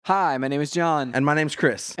Hi, my name is John. And my name's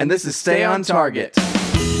Chris. And this is Stay on Target.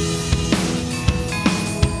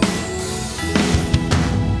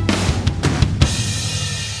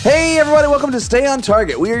 Hey, everybody, welcome to Stay on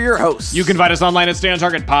Target. We are your hosts. You can find us online at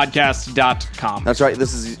stayontargetpodcast.com. That's right.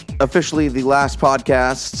 This is officially the last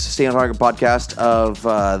podcast, Stay on Target podcast of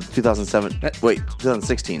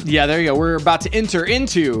 2016. Yeah, there you go. We're about to enter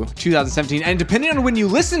into 2017. And depending on when you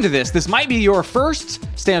listen to this might be your first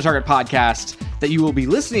Stay on Target podcast that you will be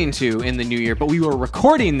listening to in the new year. But we were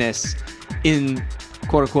recording this in,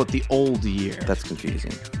 quote unquote, the old year. That's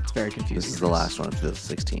confusing. It's very confusing. This is the last one of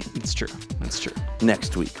 2016. It's true. It's true.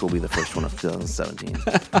 Next week will be the first one of 2017.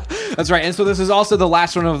 That's right. And so this is also the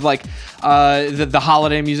last one of like the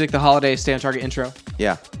holiday music, the holiday Stay on Target intro.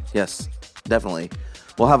 Yeah. Yes. Definitely.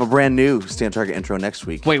 We'll have a brand new Stay on Target intro next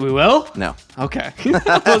week. Wait, we will? No. Okay.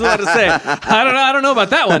 I was about to say, I don't know about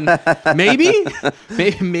that one. Maybe?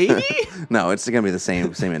 Maybe? No, it's going to be the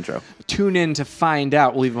same intro. Tune in to find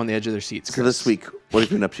out. We'll leave them on the edge of their seats. So this week, what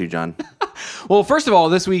have you been up to, John? Well, first of all,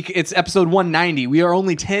 this week it's episode 190. We are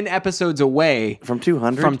only 10 episodes away From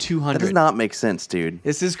 200? From 200. That does not make sense, dude.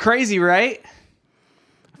 This is crazy, right?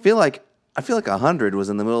 I feel like 100 was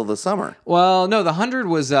in the middle of the summer. Well, no, the 100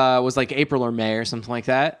 was like April or May or something like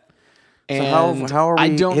that. And how are we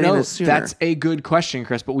I don't hitting know. this sooner? That's a good question,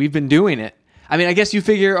 Chris, but we've been doing it. I mean, I guess you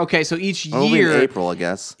figure, okay, so each Only year... in April, I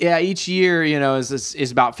guess. Yeah, each year,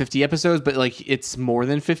 is about 50 episodes, but like it's more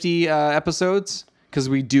than 50 episodes because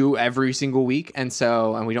we do every single week, and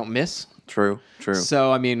we don't miss. True.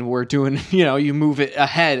 So I mean, we're doing, you move it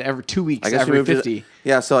ahead every 2 weeks, I guess every 50.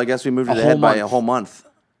 So I guess we moved it whole ahead by month. a whole month.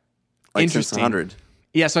 Like since Interesting. 100.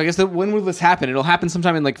 Yeah, so I guess when will this happen? It'll happen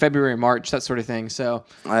sometime in like February, March, that sort of thing. So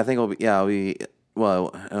I think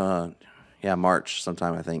March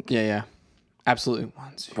sometime, I think. yeah, absolutely.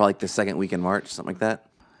 1, 2, Probably like the second week in March, something like that.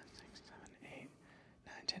 6, 7, 8,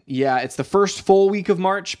 9, 10. Yeah, it's the first full week of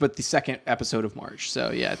March, but the second episode of March.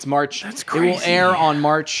 So yeah, it's March. That's It will crazy. air on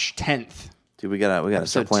March 10th. Dude, we gotta So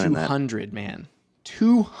start planning that. 200, man.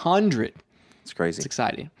 200. It's crazy. It's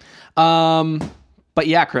exciting. But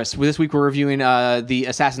yeah, Chris, this week we're reviewing the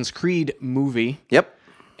Assassin's Creed movie. Yep.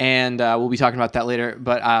 And we'll be talking about that later.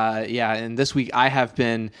 But and this week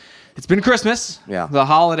it's been Christmas. Yeah. The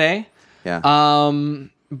holiday. Yeah.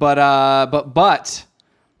 But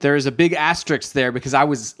there is a big asterisk there because I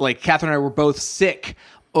was like, Catherine and I were both sick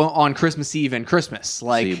on Christmas Eve and Christmas.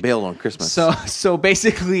 Like, so you bailed on Christmas. So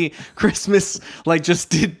basically, Christmas like just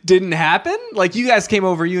didn't happen. Like you guys came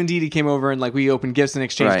over, you and Dee Dee came over, and like we opened gifts and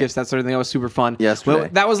exchanged gifts, that sort of thing. That was super fun. Yesterday.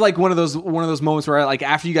 But that was like one of those moments where like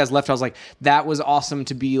after you guys left, I was like, that was awesome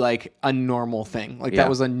to be like a normal thing. Like that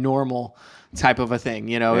was a normal type of a thing,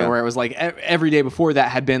 where it was like every day before that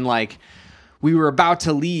had been like. We were about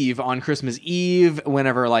to leave on Christmas Eve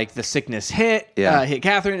whenever like the sickness hit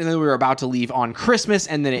Catherine, and then we were about to leave on Christmas,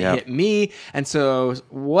 and then it hit me. And so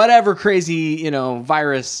whatever crazy,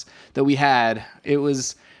 virus that we had, it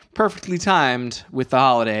was perfectly timed with the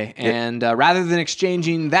holiday. And rather than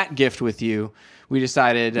exchanging that gift with you, we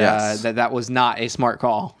decided that was not a smart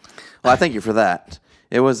call. Well, I thank you for that.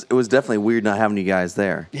 It was definitely weird not having you guys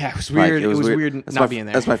there. Yeah, it was weird. It was weird not being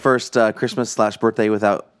there. That's my first Christmas/birthday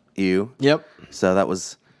without you. Yep. So that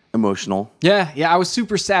was emotional. Yeah, I was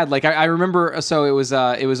super sad. Like I remember, so it was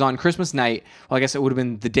on Christmas night. Well, I guess it would have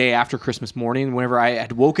been the day after Christmas morning. Whenever I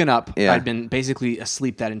had woken up, I'd been basically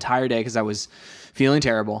asleep that entire day because I was feeling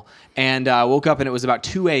terrible. And woke up and it was about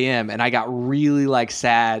 2 a.m. and I got really like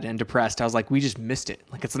sad and depressed. I was like, we just missed it.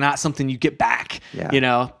 Like it's not something you get back,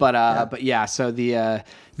 But yeah, so the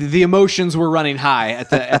emotions were running high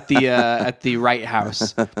at the Wright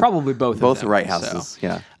house. Probably both of them, Wright houses.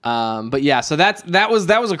 So. But yeah, so that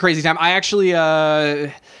was a crazy time. I actually,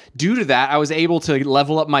 due to that, I was able to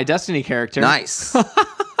level up my Destiny character. Nice.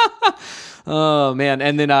 Oh man!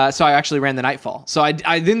 And then so I actually ran the Nightfall. So I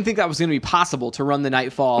didn't think that was going to be possible to run the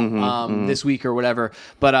Nightfall this week or whatever.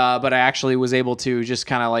 But I actually was able to just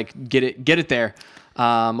kind of like get it there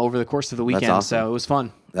over the course of the weekend. That's awesome. So it was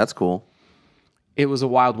fun. That's cool. It was a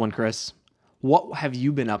wild one, Chris. What have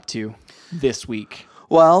you been up to this week?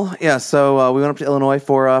 Well, yeah, so we went up to Illinois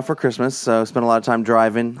for Christmas. So spent a lot of time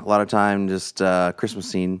driving, a lot of time just Christmas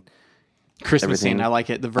scene. Christmas scene, I like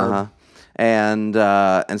it. The verb. Uh-huh.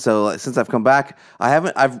 And so since I've come back,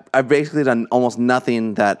 I've basically done almost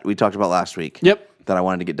nothing that we talked about last week. Yep. That I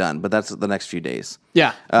wanted to get done, but that's the next few days.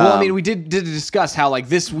 Yeah. Well, I mean, we did discuss how like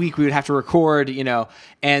this week we would have to record,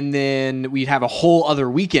 and then we'd have a whole other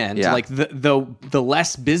weekend, like the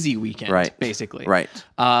less busy weekend, basically. Right.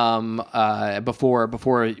 Before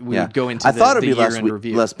we would go into I thought it'd be year-end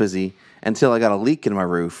review. less busy until I got a leak in my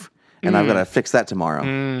roof, and I've got to fix that tomorrow,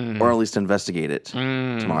 or at least investigate it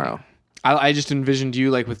tomorrow. I just envisioned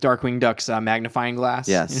you like with Darkwing Duck's magnifying glass.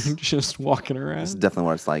 Yes. Just walking around. It's definitely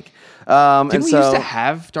what it's like. Didn't and we so, used to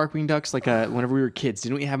have Darkwing Ducks like whenever we were kids?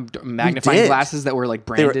 Didn't we have magnifying did. glasses that were like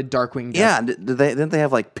branded Darkwing Duck? Yeah, didn't they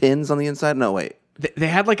have like pins on the inside? No, wait. They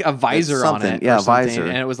had like a visor on it. Yeah, or something, visor.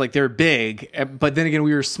 and it was like they're big, but then again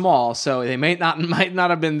we were small, so they might not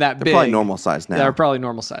have been that big. Probably normal size now. They're probably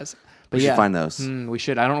normal size. But We should yeah, find those. We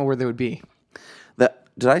should. I don't know where they would be.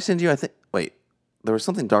 Did I send you? I think. Wait, there was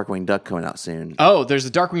something Darkwing Duck coming out soon. Oh, there's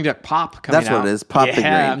a Darkwing Duck pop coming out. That's what it is. Pop yeah,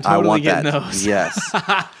 figurine. I'm totally I want getting that. those. Yes.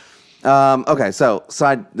 Okay, so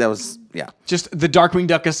Just the Darkwing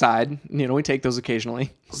Duck aside, we take those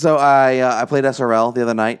occasionally. So I played SRL the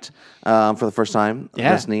other night for the first time. Yeah.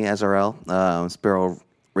 Destiny SRL, Sparrow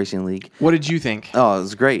Racing League. What did you think? Oh, it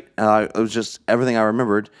was great. It was just everything I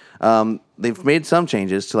remembered. They've made some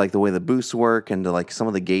changes to like the way the boosts work and to like some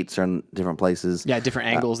of the gates are in different places. Yeah, different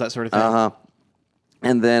angles, that sort of thing.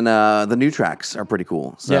 And then the new tracks are pretty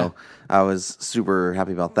cool. So Yeah. I was super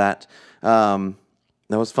happy about that. That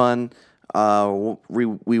was fun.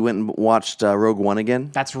 We went and watched Rogue One again.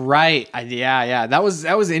 That's right. Yeah. That was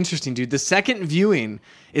interesting, dude. The second viewing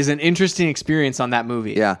is an interesting experience on that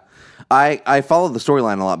movie. Yeah. I followed the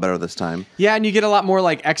storyline a lot better this time. Yeah, and you get a lot more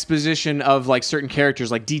like exposition of like certain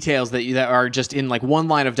characters, like details that are just in like one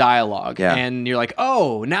line of dialogue. Yeah. And you're like,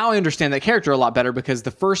 oh, now I understand that character a lot better because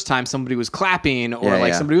the first time somebody was clapping or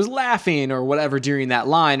Yeah. somebody was laughing or whatever during that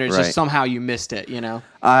line, or it's Right. just somehow you missed it,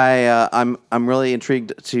 I'm really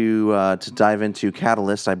intrigued to dive into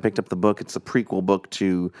Catalyst. I picked up the book. It's a prequel book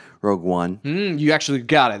to Rogue One. You actually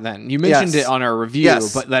got it then. You mentioned Yes. it on our review,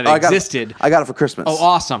 Yes. but that Oh, existed. I got it for Christmas. Oh,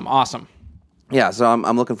 awesome. Yeah, so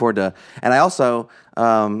I'm looking forward to, and I also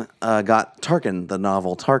got Tarkin, the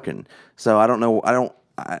novel Tarkin. So I don't know, I don't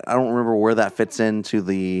remember where that fits into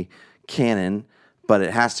the canon, but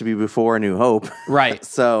it has to be before A New Hope, Right.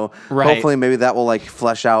 So Right. hopefully maybe that will like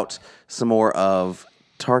flesh out some more of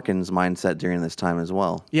Tarkin's mindset during this time as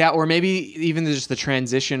well. Yeah, or maybe even just the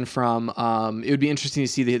transition from. It would be interesting to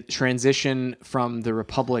see the transition from the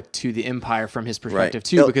Republic to the Empire from his perspective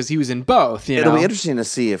too, because he was in both. It'll be interesting to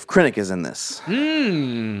see if Krennic is in this.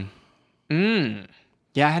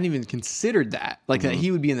 Yeah, I hadn't even considered that. Like that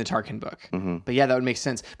he would be in the Tarkin book. But yeah, that would make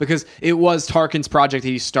sense because it was Tarkin's project that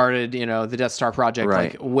he started, the Death Star project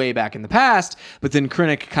Right. like way back in the past. But then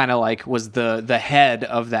Krennic kind of like was the head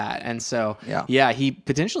of that, and so Yeah. he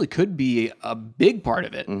potentially could be a big part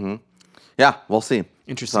of it. Yeah, we'll see.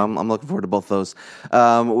 Interesting. So I'm looking forward to both those.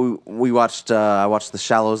 We watched. I watched The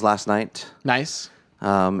Shallows last night. Nice. It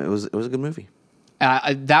was a good movie.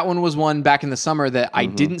 That one was one back in the summer that I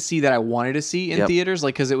didn't see that I wanted to see in theaters,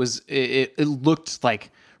 like because it looked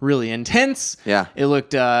like really intense. Yeah. It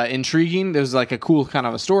looked intriguing. There was like a cool kind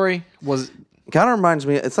of a story. Kind of reminds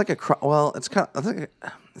me. It's like it's kind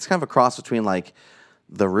of a cross between like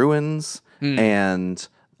The Ruins and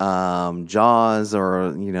Jaws, or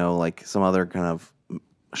like some other kind of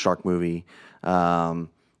shark movie.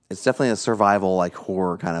 It's definitely a survival like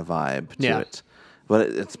horror kind of vibe to it, but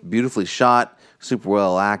it's beautifully shot, super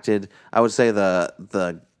well acted. I would say the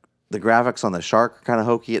graphics on the shark are kind of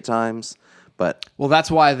hokey at times, but Well, that's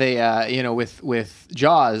why they with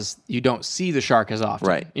Jaws you don't see the shark as often,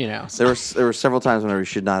 right. So, There were several times when we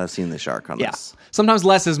should not have seen the shark on this. Sometimes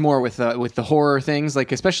less is more with the horror things,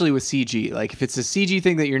 like especially with CG. Like if it's a CG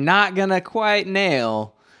thing that you're not gonna quite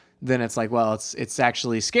nail, then it's like, well, it's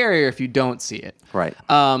actually scarier if you don't see it. Right.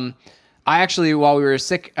 I actually, while we were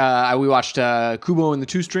sick, we watched Kubo and the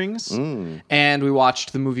Two Strings, and we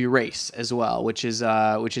watched the movie Race as well, which is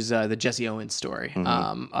the Jesse Owens story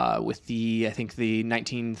with I think the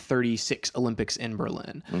 1936 Olympics in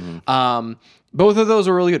Berlin. Both of those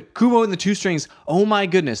are really good. Kubo and the Two Strings. Oh my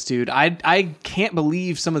goodness, dude! I can't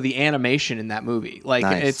believe some of the animation in that movie. Like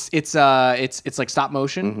Nice. it's like stop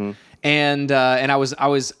motion. And I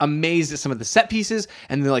was amazed at some of the set pieces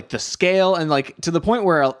and the scale, and like to the point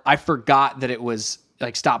where I forgot that it was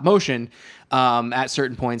like stop motion at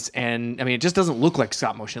certain points. And I mean, it just doesn't look like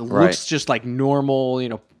stop motion. It looks just like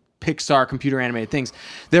normal, Pixar computer animated things.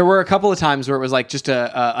 There were a couple of times where it was like just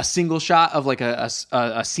a single shot of like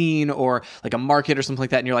a scene or like a market or something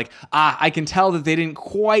like that, and you're like, I can tell that they didn't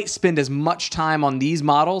quite spend as much time on these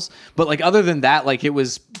models, but like other than that, like it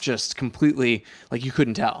was just completely like you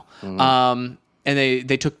couldn't tell. And they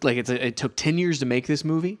took like it took 10 years to make this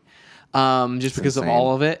movie, just because of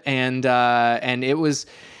all of it, and it was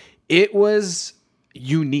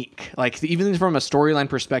unique. Like even from a storyline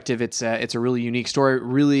perspective, it's a really unique story.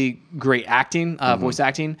 Really great acting, voice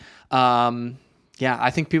acting. Yeah,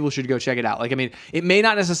 I think people should go check it out. Like, I mean, it may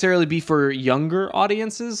not necessarily be for younger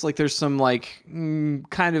audiences. Like, there's some like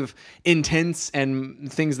kind of intense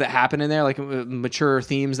and things that happen in there, like mature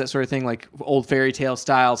themes, that sort of thing, like old fairy tale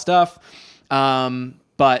style stuff.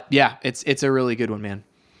 But yeah, it's a really good one, man.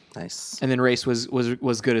 Nice. And then Race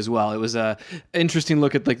was good as well. It was a interesting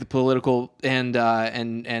look at like the political and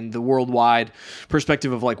the worldwide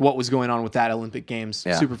perspective of like what was going on with that Olympic Games.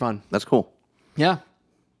 Yeah. Super fun. That's cool. Yeah.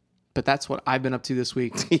 But that's what I've been up to this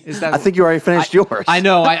week. I think you already finished yours. I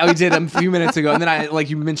know. I did a few minutes ago, and then I like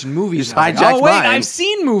you mentioned movies. You just hijacked wait, mine. I've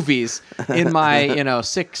seen movies in my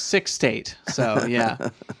sick state. So yeah.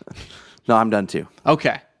 No, I'm done too.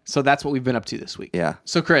 Okay, so that's what we've been up to this week. Yeah.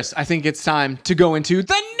 So Chris, I think it's time to go into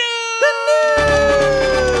the news.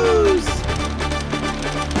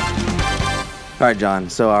 All right, John.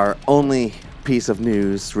 So our only piece of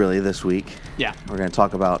news really this week. Yeah. We're going to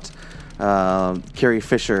talk about Carrie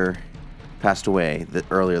Fisher passed away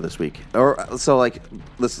earlier this week. Let's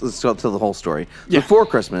go to the whole story. Yeah. Before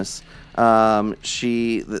Christmas,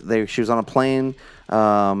 she was on a plane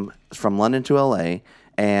from London to LA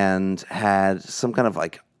and had some kind of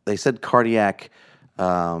like they said cardiac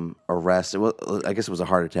arrest. I guess it was a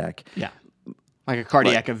heart attack. Yeah. Like a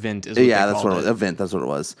cardiac event is what that's what it was. Event. That's what it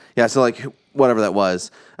was. Yeah. So like whatever that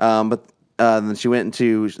was. But then she went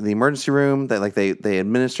into the emergency room. They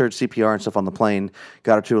administered CPR and stuff on the plane.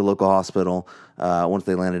 Got her to a local hospital. Once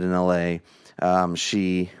they landed in LA,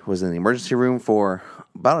 she was in the emergency room for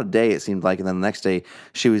about a day. It seemed like, and then the next day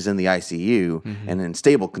she was in the ICU and in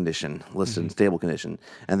stable condition, listed in stable condition.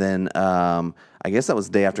 And then I guess that was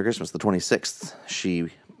the day after Christmas, the 26th. She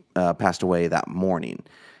passed away that morning.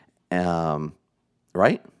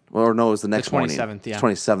 Right? Or no, it was the next morning. 27th, yeah.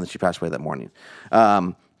 27th, she passed away that morning.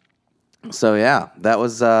 So yeah,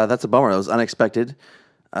 that's a bummer. That was unexpected,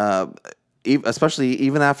 especially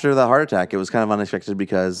even after the heart attack. It was kind of unexpected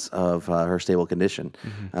because of her stable condition.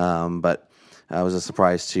 But it was a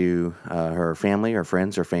surprise to her family, her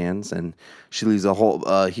friends, her fans, and she leaves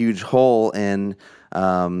a huge hole in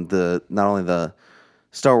not only the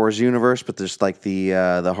Star Wars universe, but just like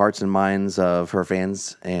the hearts and minds of her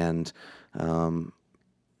fans and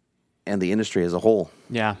the industry as a whole.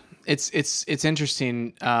 Yeah. It's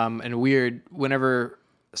interesting and weird whenever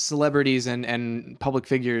celebrities and public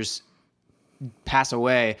figures pass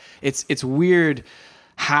away. It's weird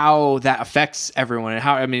how that affects everyone and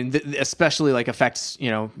how, I mean, especially like affects,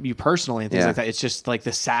 you personally and things like that. It's just like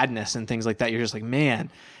the sadness and things like that. You're just like,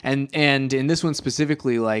 man. And in this one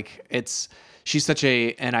specifically, like she's such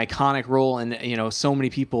an iconic role, and, so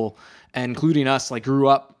many people, including us, like grew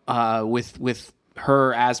up with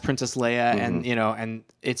her as Princess Leia, and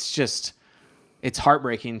it's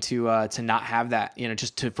heartbreaking to not have that,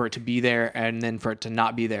 for it to be there and then for it to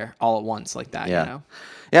not be there all at once like that. Yeah.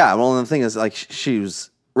 Yeah. Well, the thing is, like, she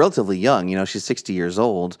was relatively young. She's 60 years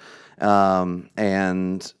old, and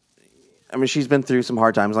I mean, she's been through some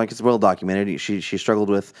hard times. Like, it's well documented. She struggled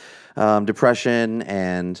with depression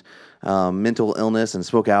and mental illness, and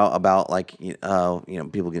spoke out about like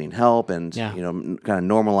people getting help and kind of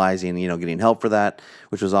normalizing getting help for that,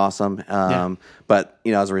 which was awesome. But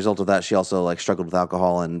as a result of that, she also like struggled with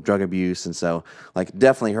alcohol and drug abuse, and so like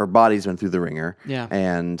definitely her body's been through the ringer. Yeah,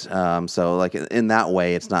 and so like in that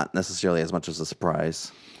way, it's not necessarily as much as a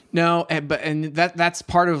surprise. No, but that's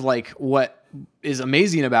part of like what is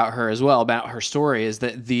amazing about her as well, about her story, is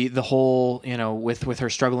that the whole, with her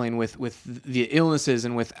struggling with the illnesses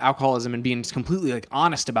and with alcoholism and being completely like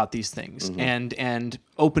honest about these things, and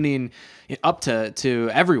opening up to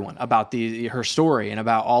everyone about her story and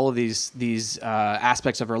about all of these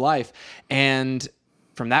aspects of her life. And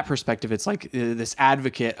from that perspective, it's like this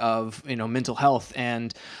advocate of mental health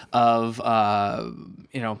and of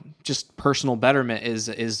just personal betterment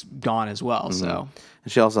is gone as well. So,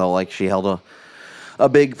 and she also she held a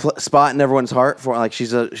big spot in everyone's heart for like she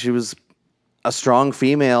was a strong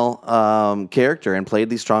female character and played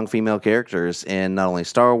these strong female characters in not only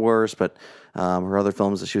Star Wars but her other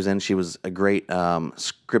films that she was in. She was a great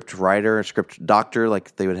script writer, script doctor.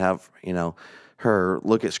 Like they would have her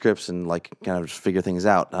look at scripts and like kind of just figure things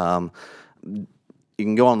out. You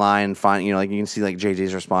can go online and find, you can see like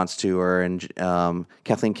JJ's response to her and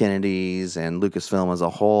Kathleen Kennedy's and Lucasfilm as a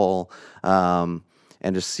whole,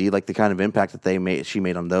 and just see like the kind of impact that she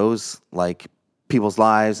made on those like people's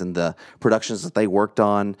lives and the productions that they worked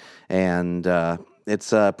on. And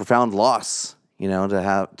it's a profound loss,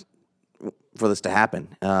 for this to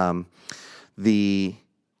happen.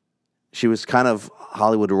 She was kind of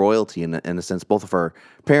Hollywood royalty in a sense. Both of her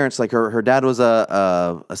parents, like her dad was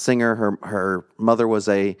a singer, her mother was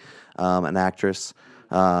an actress,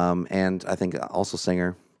 and I think also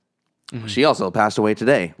singer. She also passed away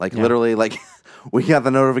today. Like literally, like we got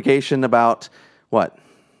the notification about what?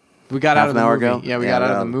 We got out of the movie. Ago? Yeah, we got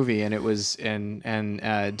out of the movie, and it was and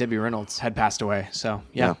Debbie Reynolds had passed away. So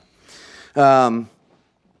yeah.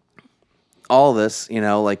 All this,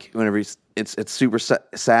 like whenever it's super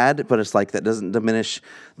sad, but it's like that doesn't diminish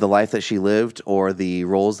the life that she lived or the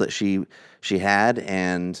roles that she had,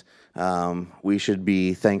 and we should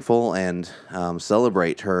be thankful and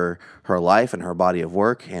celebrate her life and her body of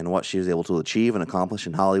work and what she was able to achieve and accomplish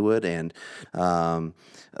in Hollywood, and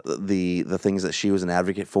the things that she was an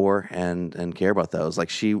advocate for and care about those. Like,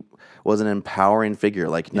 she was an empowering figure,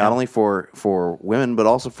 like not only for women but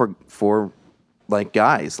also for like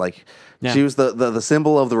guys. Like she was the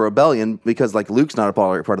symbol of the rebellion, because like Luke's not a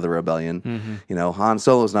part of the rebellion. Han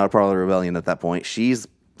Solo's not a part of the rebellion at that point. She's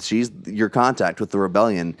your contact with the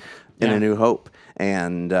rebellion in A New Hope.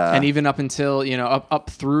 And even up until up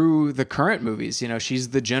through the current movies, she's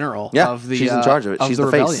the general of the. She's in charge of it. She's the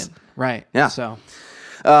rebellion, face. Right? Yeah. So,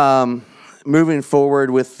 moving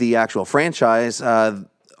forward with the actual franchise,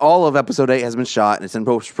 all of Episode 8 has been shot and it's in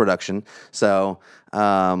post production. So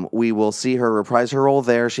we will see her reprise her role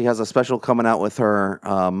there. She has a special coming out with her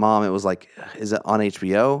mom. It was like, is it on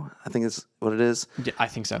HBO? I think it's what it is. Yeah, I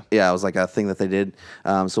think so. Yeah, it was like a thing that they did.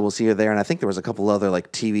 So we'll see her there, and I think there was a couple other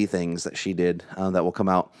like TV things that she did that will come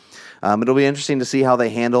out. It'll be interesting to see how they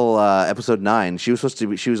handle Episode 9. She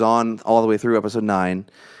was on all the way through Episode 9,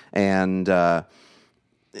 and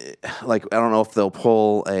like I don't know if they'll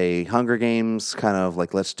pull a Hunger Games kind of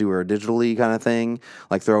like let's do her digitally kind of thing,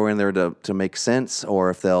 like throw her in there to make sense, or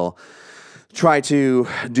if they'll try to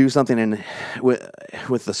do something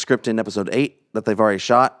with the script in Episode 8 that they've already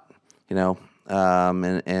shot, and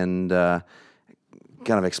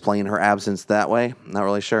kind of explain her absence that way. Not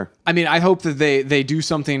really sure. I mean, I hope that they do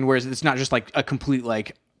something where it's not just like a complete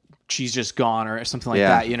like she's just gone or something like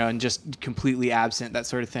that, and just completely absent, that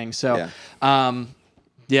sort of thing. So,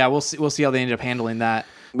 we'll see how they end up handling that.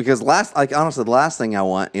 Because honestly, the last thing I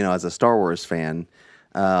want, as a Star Wars fan,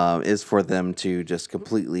 is for them to just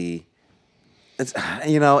completely. It's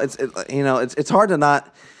hard to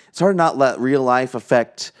not let real life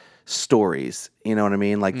affect stories. You know what I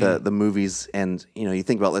mean? Like the movies, and you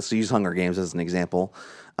think about, let's use Hunger Games as an example.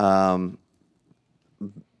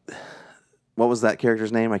 What was that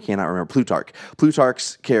character's name? I cannot remember. Plutarch.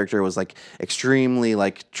 Plutarch's character was like extremely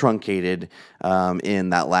like truncated in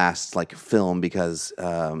that last like film because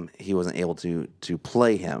he wasn't able to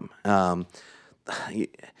play him.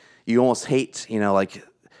 You almost hate, like you're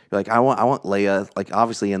like I want Leia, like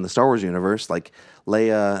obviously in the Star Wars universe, like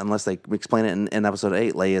Leia, unless they explain it in Episode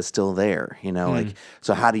 8, Leia's still there, like,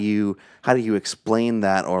 so how do you explain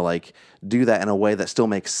that or like do that in a way that still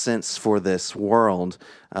makes sense for this world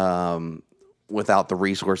without the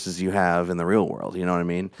resources you have in the real world, you know what I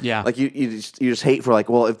mean? Yeah. Like you just hate for like,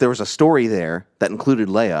 well, if there was a story there that included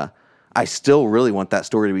Leia, I still really want that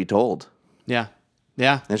story to be told. Yeah.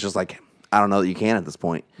 Yeah. And it's just like, I don't know that you can at this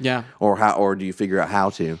point. Yeah. Or do you figure out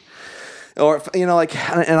how to? Or, like,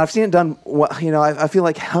 and I've seen it done, I feel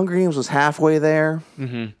like Hunger Games was halfway there.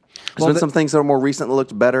 Mm-hmm. There's been some things that are more recent that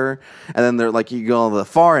looked better. And then they're like, you go on the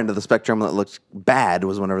far end of the spectrum that looked bad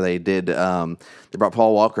was whenever they did, they brought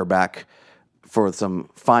Paul Walker back for some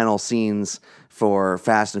final scenes for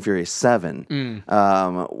Fast and Furious 7.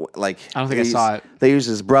 Like, I don't think I saw it. They used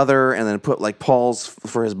his brother and then put like Paul's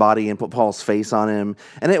for his body and put Paul's face on him.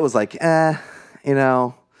 And it was like, that's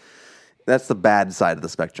the bad side of the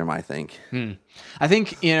spectrum, I think. I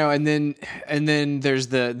think, and then there's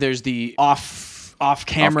the off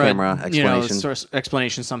camera explanation.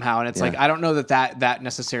 Explanation somehow, and it's like I don't know that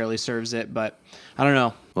necessarily serves it, but I don't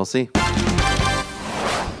know. We'll see.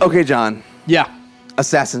 Okay, John. Yeah.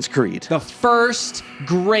 Assassin's Creed. The first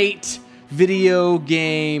great video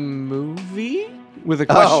game movie with a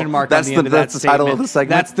question mark on the end of that statement. That's the title of the segment?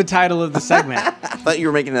 That's the title of the segment. I thought you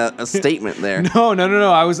were making a statement there. No.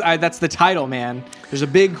 That's the title, man. There's a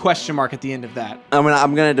big question mark at the end of that. I'm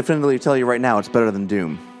gonna definitively tell you right now, it's better than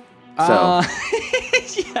Doom. So.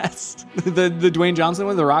 Yes. The Dwayne Johnson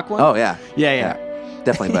one, the Rock one? Oh, yeah. Yeah.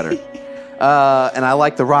 Definitely better. And I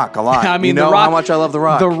like The Rock a lot. I mean, how much I love The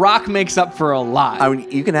Rock. The Rock makes up for a lot. I mean,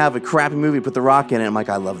 you can have a crappy movie, put The Rock in it, I'm like,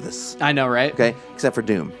 I love this. I know, right? Okay, except for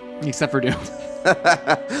Doom.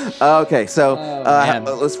 Okay, so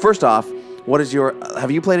let's first off,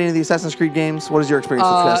 have you played any of the Assassin's Creed games? What is your experience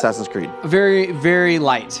with Assassin's Creed? Very, very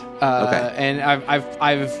light. Okay. And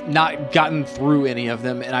I've not gotten through any of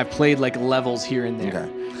them, and I've played like levels here and there.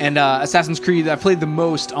 Okay. And Assassin's Creed, I played the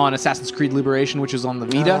most on Assassin's Creed Liberation, which is on the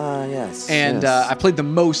Vita. Yes. And I played the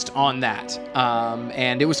most on that.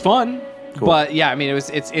 And it was fun. But yeah, I mean, it's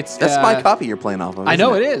That's my copy you're playing off of. I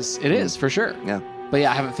know isn't it is. It is for sure. Yeah. But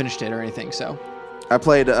yeah, I haven't finished it or anything. So I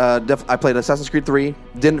played Assassin's Creed 3.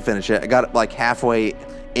 Didn't finish it. I got like halfway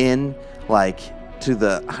in, like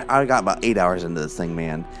I got about 8 hours into this thing,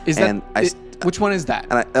 man. Which one is that?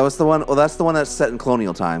 And that was the one. Well, that's the one that's set in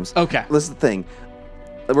colonial times. Okay. This is the thing.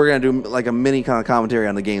 We're gonna do like a mini kind of commentary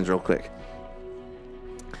on the games real quick.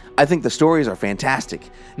 I think the stories are fantastic.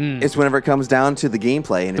 It's whenever it comes down to the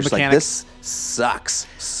gameplay, and it's like, this sucks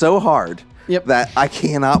so hard that I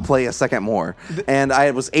cannot play a second more. And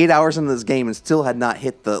I was 8 hours into this game and still had not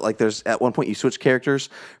hit there's at one point you switch characters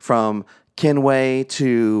from Kenway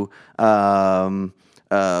to I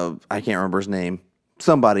can't remember his name.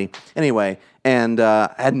 Somebody. Anyway, and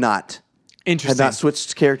had not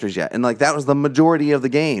switched characters yet. And like that was the majority of the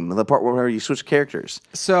game, the part where you switch characters.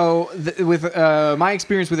 So with my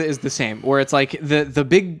experience with it is the same, where it's like the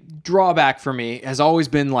big drawback for me has always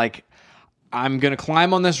been like, I'm going to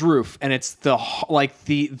climb on this roof, and it's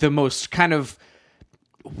the most kind of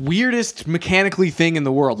weirdest mechanically thing in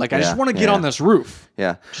the world. Like, I just want to get on this roof.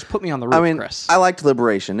 Yeah. Just put me on the roof, Chris. I liked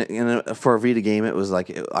Liberation. For a Vita game, it was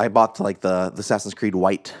like, I bought like the Assassin's Creed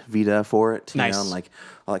White Vita for it. Nice. And like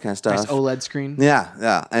all that kind of stuff. Nice OLED screen.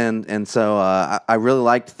 Yeah. And so I really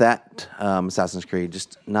liked that Assassin's Creed.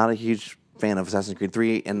 Just not a huge fan of Assassin's Creed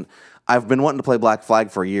 3. And I've been wanting to play Black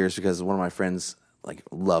Flag for years because one of my friends like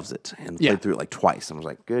loves it and played through it like twice. And I was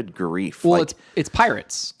like, good grief. Well, like, it's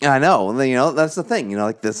pirates. I know. That's the thing.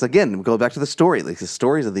 Like this again, we go back to the story. Like the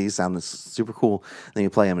stories of these sound super cool. And then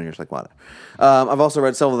you play them and you're just like, what? I've also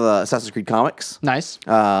read some of the Assassin's Creed comics. Nice.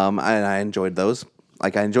 I enjoyed those.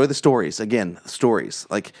 Like I enjoy the stories. Again, stories.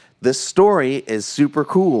 Like this story is super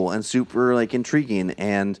cool and super like intriguing.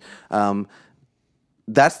 And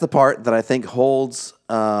that's the part that I think holds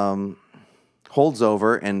over,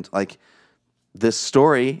 and like this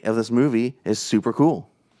story of this movie is super cool.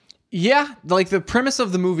 Yeah, like the premise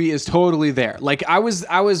of the movie is totally there. Like I was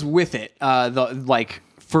with it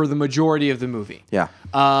for the majority of the movie. Yeah.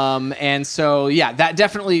 And so yeah, that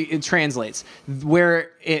definitely it translates.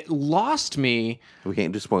 Where it lost me, we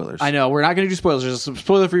can't do spoilers. I know we're not going to do spoilers. There's a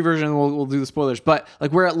spoiler-free version. We'll do the spoilers. But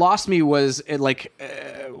like where it lost me was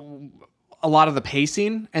a lot of the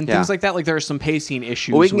pacing and things like that. Like there are some pacing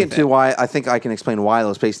issues. Well, we can get to why. I think I can explain why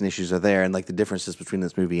those pacing issues are there and like the differences between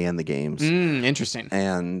this movie and the games. Interesting.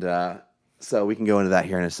 And so we can go into that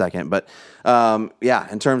here in a second. But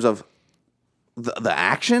in terms of the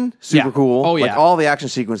action, super cool. Oh, yeah. Like all the action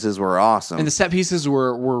sequences were awesome. And the set pieces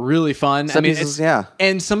were really fun.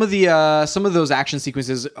 And some of those action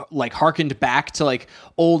sequences like harkened back to like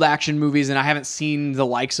old action movies, and I haven't seen the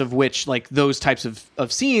likes of which like those types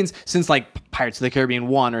of scenes since like Pirates of the Caribbean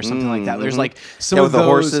 1 or something like that. There's like some of with the those,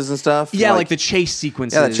 horses and stuff. Yeah, like the chase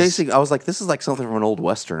sequences. Yeah, the chasing. I was like, this is like something from an old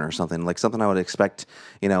Western or something. Like something I would expect,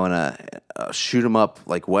 in a shoot 'em up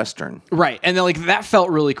like Western. Right. And then like that felt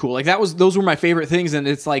really cool. Like those were my favorite things. And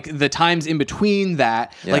it's like the times in between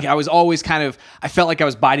that, like I was always I felt like I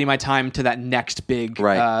was biding my time to that next big,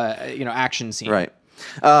 action scene. Right.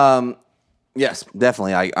 Yes,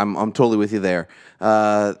 definitely. I'm totally with you there.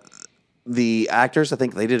 The actors, I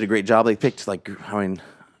think they did a great job. They picked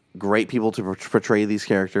great people to portray these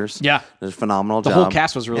characters. Yeah. It was a phenomenal job. The whole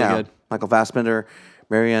cast was really good. Michael Fassbender,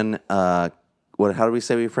 Marion, how do we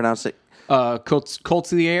say we pronounce it?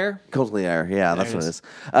 Cotillard. Cotillard, yeah, that's what it is.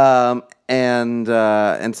 And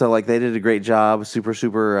so like they did a great job.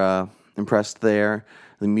 Super impressed there.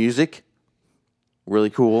 The music,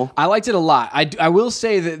 really cool. I liked it a lot. I will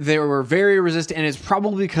say that they were very resistant, and it's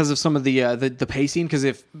probably because of some of the pacing.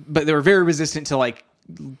 But they were very resistant to like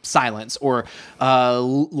silence or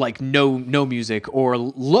like no music or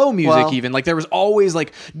low music. Even like there was always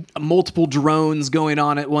like multiple drones going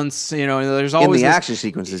on at once. There's always in the action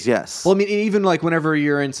sequences. Yes. Well, I mean, even like whenever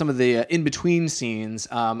you're in some of the in between scenes,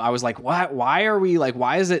 I was like, why are we like?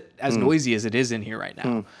 Why is it as noisy as it is in here right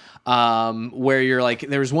now? Where you're like,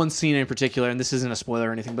 there's one scene in particular, and this isn't a spoiler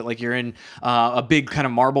or anything, but like you're in a big kind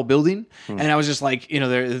of marble building, and I was just like,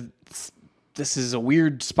 this is a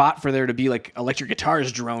weird spot for there to be like electric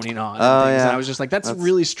guitars droning on. And I was just like, that's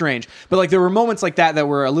really strange. But like there were moments like that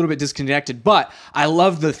were a little bit disconnected, but I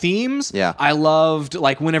loved the themes. Yeah. I loved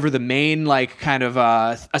like whenever the main like kind of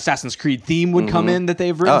Assassin's Creed theme would come in that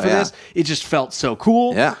they've written for this, it just felt so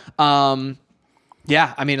cool. Yeah.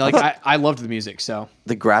 Yeah, I mean, like I loved the music. So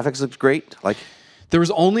the graphics looked great. Like there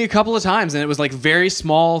was only a couple of times, and it was like very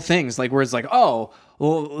small things, like where it's like, oh,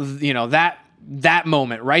 well, that that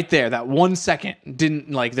moment right there, that 1 second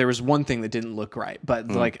didn't like. There was one thing that didn't look right, but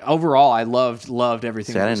like overall, I loved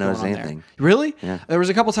everything. See, that I was didn't going notice on anything. There. Really? Yeah. There was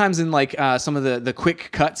a couple times in like some of the quick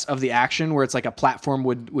cuts of the action where it's like a platform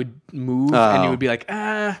would move and you would be like,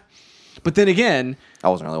 But then again, I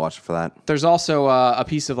wasn't really watching for that. there's also a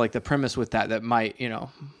piece of like the premise with that might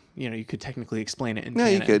you could technically explain it. In Yeah,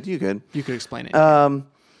 canon. you could. You could explain it.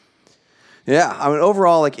 Yeah, I mean,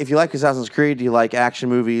 overall, like, if you like Assassin's Creed, you like action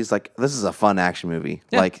movies, like, this is a fun action movie.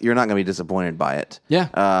 Yeah. Like, you're not going to be disappointed by it.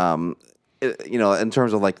 Yeah. In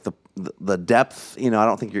terms of, like, the depth, I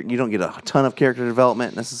don't think you don't get a ton of character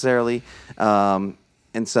development necessarily. And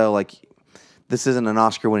so, like, this isn't an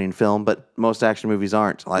Oscar-winning film, but most action movies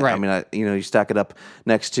aren't. Like, Right. I mean, you stack it up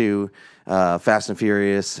next to Fast and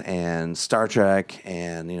Furious and Star Trek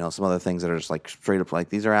and some other things that are just like straight up like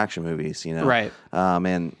these are action movies, Right.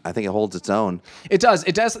 And I think it holds its own. It does.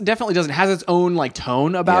 It definitely does. It has its own like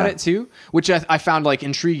tone about Yeah. it too, which I found like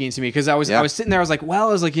intriguing to me because I was sitting there. I was like,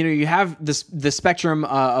 you have the spectrum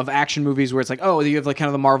of action movies where it's like, oh, you have like kind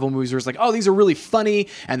of the Marvel movies where it's like, oh, these are really funny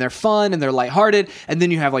and they're fun and they're lighthearted, and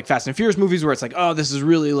then you have like Fast and Furious movies where it's like, oh, this is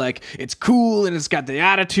really like it's cool and it's got the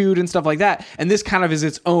attitude and stuff like that. And this kind of is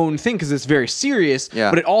its own thing because it's very serious,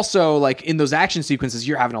 but it also like in those action sequences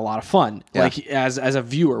you're having a lot of fun, like as a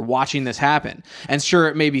viewer watching this happen. And sure,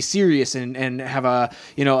 it may be serious and have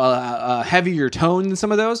a heavier tone than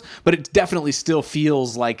some of those, but it definitely still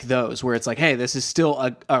feels like those where it's like, hey, this is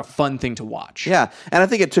still a fun thing to watch. Yeah, and I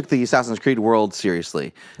think it took the Assassin's Creed world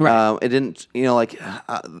seriously. Right. It didn't, a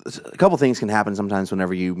couple things can happen sometimes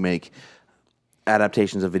whenever you make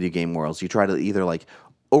adaptations of video game worlds. You try to either like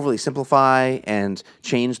overly simplify and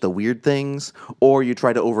change the weird things, or you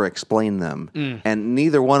try to over-explain them, and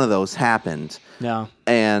neither one of those happened. No.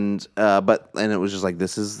 And it was just like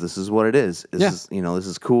this is what it is. This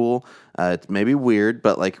is cool. It may be weird,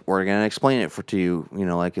 but like we're gonna explain it to you,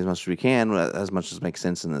 like as much as we can, as much as makes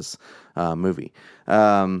sense in this movie.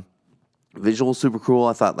 Visual super cool.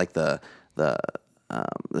 I thought like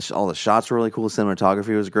all the shots were really cool.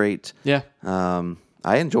 Cinematography was great. Yeah.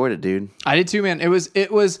 I enjoyed it, dude. I did too, man. It was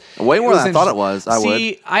way more than I thought it was.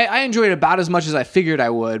 I enjoyed it about as much as I figured I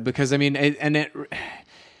would because I mean,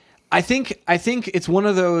 I think it's one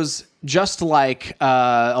of those just like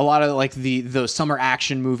a lot of like those summer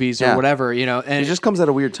action movies or whatever, and it just comes at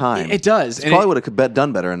a weird time. It does. It probably would have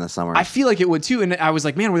done better in the summer. I feel like it would too. And I was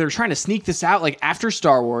like, man, they were trying to sneak this out like after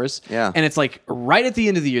Star Wars. Yeah. And it's like right at the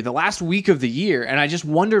end of the year, the last week of the year. And I just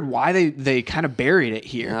wondered why they kind of buried it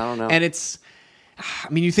here. I don't know. And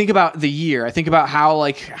you think about the year. I think about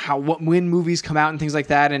when movies come out and things like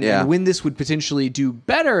that, and when this would potentially do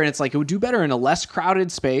better. And it's like it would do better in a less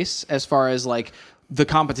crowded space as far as like the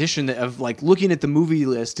competition of like looking at the movie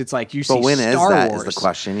list. It's like you see but when Star Wars. Is the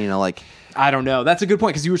question? Like I don't know. That's a good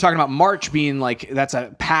point because you were talking about March being like that's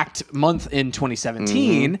a packed month in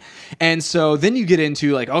 2017, and so then you get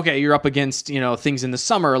into like okay, you're up against things in the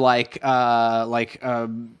summer like Pirates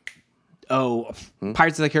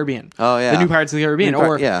of the Caribbean. Oh yeah, the new Pirates of the Caribbean,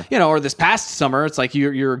 or or this past summer, it's like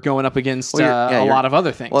you're going up against a lot of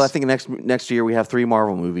other things. Well, I think next year we have 3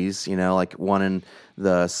 Marvel movies. Like one in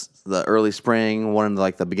the early spring, one in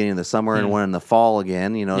like the beginning of the summer, and one in the fall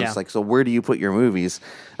again. It's like so. Where do you put your movies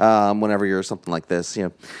whenever you're something like this?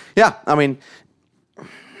 Yeah. I mean,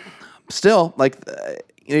 still like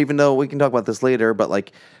even though we can talk about this later, but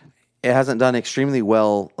like it hasn't done extremely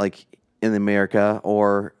well like in America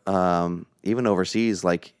or even overseas,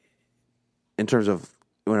 like in terms of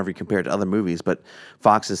whenever you compare it to other movies. But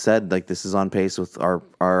Fox has said like this is on pace with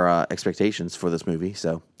our expectations for this movie.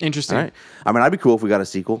 So interesting. All right. I mean, I'd be cool if we got a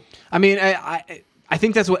sequel. I mean, I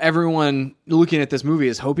think that's what everyone looking at this movie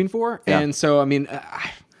is hoping for, and so I mean.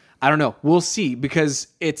 I don't know. We'll see because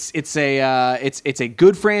it's a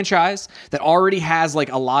good franchise that already has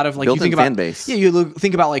like a lot of like built-in you think about fan base. Yeah, you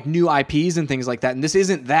think about like new IPs and things like that, and this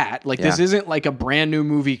isn't that. Like this isn't like a brand new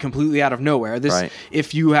movie completely out of nowhere. This,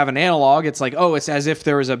 if you have an analog, it's like it's as if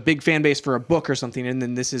there was a big fan base for a book or something, and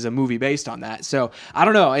then this is a movie based on that. So I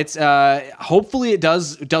don't know. It's hopefully it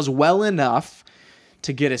does well enough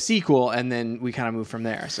to get a sequel, and then we kind of move from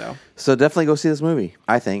there. So definitely go see this movie.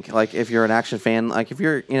 I think, like, if you're an action fan, like if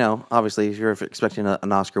you're, obviously if you're expecting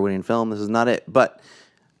an Oscar-winning film, this is not it. But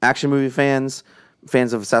action movie fans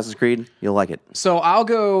of Assassin's Creed, you'll like it. So I'll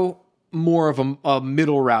go more of a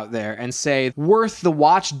middle route there and say worth the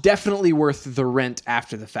watch, definitely worth the rent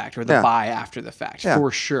after the fact or the buy after the fact for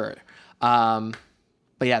sure. But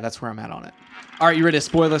yeah, that's where I'm at on it. All right, you ready to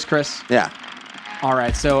spoil this, Chris? Yeah. All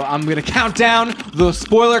right, so I'm going to count down. The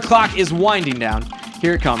spoiler clock is winding down.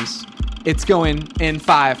 Here it comes. It's going in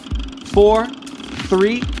 5, 4,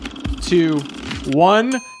 3, 2,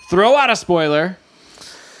 1. Throw out a spoiler.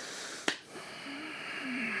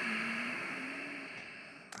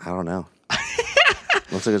 I don't know.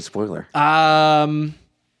 What's a good spoiler?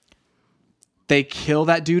 They kill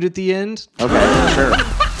that dude at the end. Okay, sure.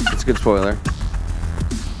 It's a good spoiler.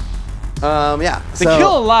 Yeah. They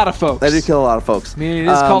kill a lot of folks. They do kill a lot of folks. I mean,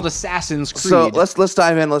 it is called Assassin's Creed. So let's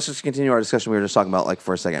dive in. Let's just continue our discussion we were just talking about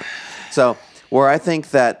for a second. So where I think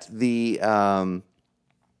that the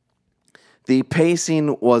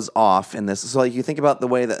pacing was off in this. So like you think about the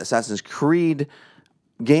way that Assassin's Creed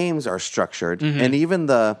games are structured, and even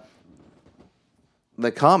the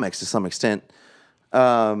comics to some extent,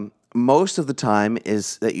 most of the time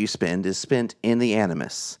that you spend is spent in the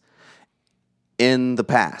Animus, in the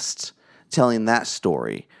past, telling that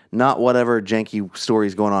story, not whatever janky story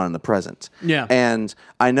is going on in the present. Yeah. And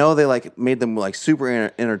I know they made them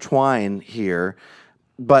super intertwined here,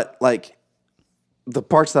 but the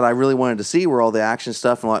parts that I really wanted to see were all the action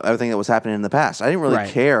stuff and everything that was happening in the past. I didn't really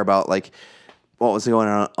care about what was going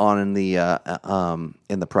on in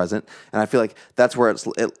the present, and I feel like that's where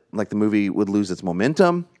the movie would lose its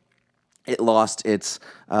momentum. It lost its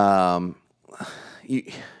you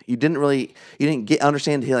didn't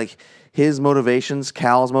understand his motivations,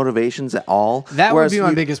 Cal's motivations at all. That would be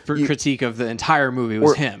my biggest critique of the entire movie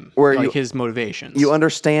was his motivations. You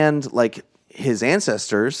understand his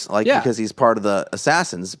ancestors, because he's part of the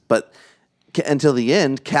assassins, but until the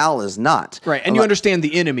end, Cal is not. Right, and you understand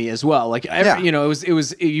the enemy as well. It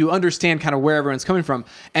was you understand kind of where everyone's coming from.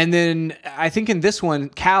 And then I think in this one,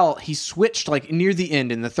 Cal, he switched near the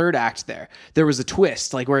end in the third act there was a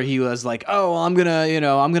twist where he was like, "Oh, well, I'm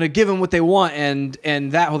going to give them what they want," and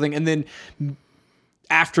that whole thing. And then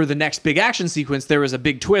after the next big action sequence, there was a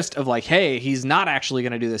big twist of hey, he's not actually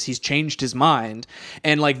going to do this. He's changed his mind.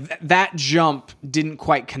 And that jump didn't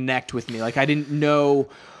quite connect with me. I didn't know.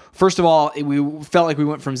 First of all, we felt like we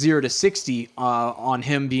went from 0 to 60 on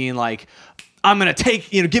him being I'm going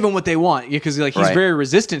to give them what they want. Because he's very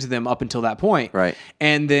resistant to them up until that point. Right.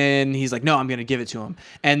 And then he's like, no, I'm going to give it to him.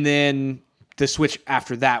 And then the switch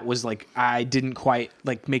after that was I didn't quite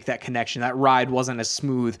make that connection. That ride wasn't as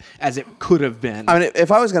smooth as it could have been. I mean,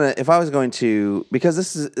 if I was going to, because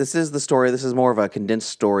this is the story, this is more of a condensed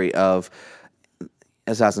story of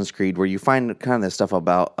Assassin's Creed where you find kind of this stuff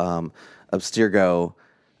about Abstergo,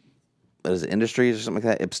 is it Industries or something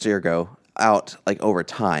like that? Abstergo out over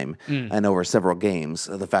time and over several games.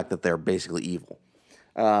 The fact that they're basically evil,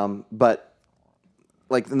 but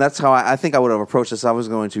and that's how I think I would have approached this. I was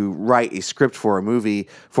going to write a script for a movie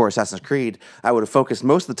for Assassin's Creed. I would have focused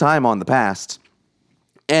most of the time on the past,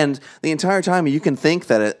 and the entire time you can think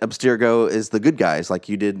that Abstergo is the good guys,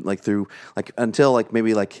 you did through until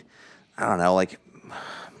maybe I don't know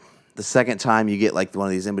the second time you get one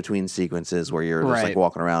of these in between sequences where you're just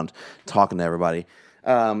walking around talking to everybody.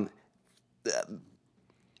 So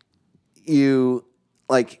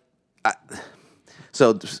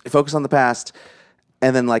focus on the past,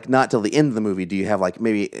 and then not till the end of the movie do you have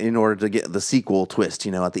maybe in order to get the sequel twist,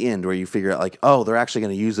 at the end where you figure out oh, they're actually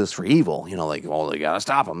going to use this for evil, well, they got to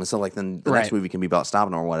stop them. And so then the next movie can be about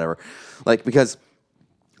stopping them or whatever. Because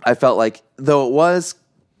I felt though it was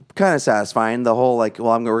kind of satisfying, the whole we're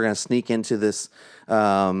going to sneak into this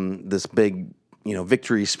this big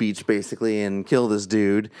victory speech basically and kill this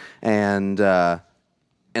dude and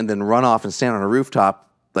then run off and stand on a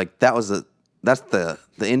rooftop, that's the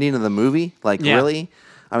ending of the movie. Really,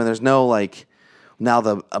 I mean, there's no now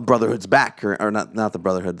the Brotherhood's back or not the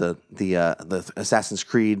Brotherhood, the Assassin's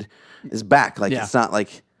Creed is back. It's not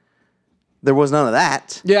there was none of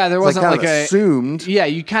that. Yeah, there wasn't assumed. Yeah,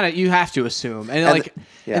 you have to assume, and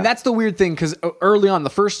and that's the weird thing because early on, the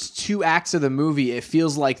first 2 acts of the movie, it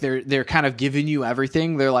feels like they're kind of giving you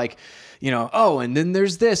everything. They're oh, and then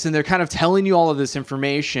there's this, and they're kind of telling you all of this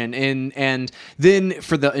information, and then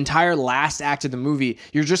for the entire last act of the movie,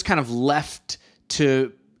 you're just kind of left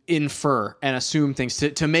to infer and assume things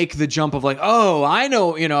to make the jump of oh, I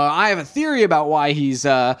know, I have a theory about why he's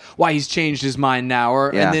changed his mind now,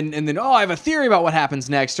 and then oh, I have a theory about what happens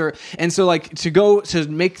next, and so to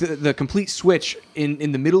make the complete switch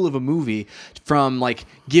in the middle of a movie from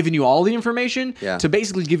giving you all the information to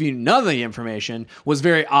basically give you none of the information was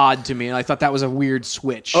very odd to me, and I thought that was a weird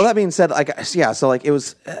switch. Oh, that being said, so it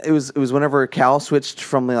was whenever Cal switched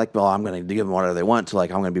from well, I'm going to give them whatever they want to I'm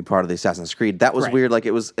going to be part of the Assassin's Creed. That was weird.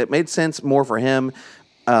 It made sense more for him,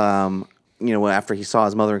 after he saw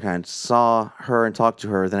his mother and kind of saw her and talked to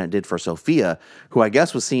her than it did for Sophia, who I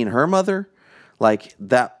guess was seeing her mother.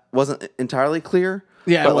 That wasn't entirely clear.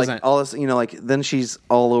 Yeah, but it wasn't. All this, then she's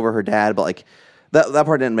all over her dad, but that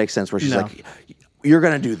part didn't make sense where she's you're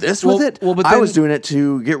going to do this with it? Well, but I then, was doing it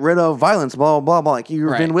to get rid of violence, blah, blah, blah. Like,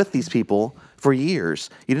 you've Right. been with these people for years.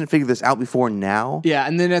 You didn't figure this out before now? Yeah,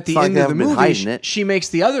 and then at the It's not end like of they the haven't been movie, hiding it. she makes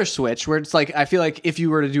the other switch where it's like, I feel like if you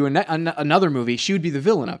were to do another movie, she would be the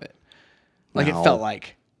villain of it. Like, No. it felt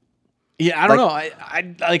like. Yeah, I don't know.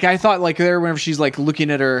 I thought like there whenever she's like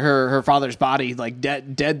looking at her father's body like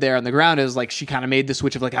dead there on the ground is like she kind of made the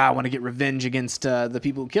switch of like I want to get revenge against the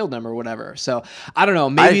people who killed him or whatever. So I don't know.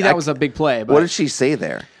 Maybe that was a big play. But What did she say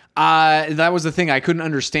there? that was the thing I couldn't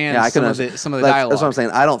understand. Yeah, I some couldn't of the like, dialogue. That's what I'm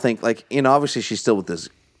saying. I don't think like obviously she's still with this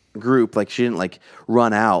group. Like she didn't like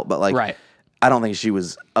run out, but like Right. I don't think she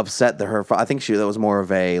was upset that I think that was more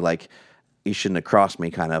of a like you shouldn't have crossed me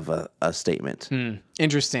kind of a statement.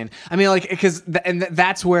 Interesting. I mean, like, because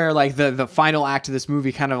that's where like the final act of this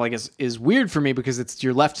movie kind of like is weird for me because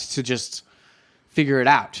you're left to just figure it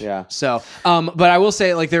out. Yeah. So, but I will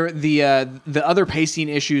say like the other pacing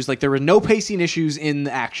issues, like there were no pacing issues in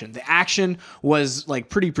the action. The action was like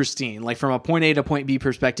pretty pristine. Like from a point A to point B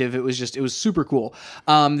perspective, it was super cool.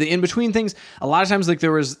 The in between things, a lot of times like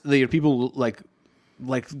there was the people like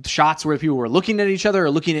shots where people were looking at each other or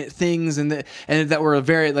looking at things and that were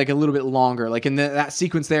very like a little bit longer, like in that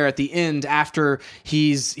sequence there at the end after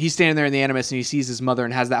he's standing there in the Animus and he sees his mother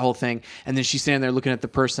and has that whole thing and then she's standing there looking at the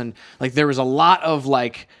person. Like there was a lot of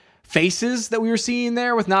like faces that we were seeing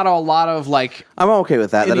there with not a lot of like I'm okay with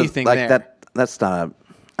that. anything that is, like there. that's not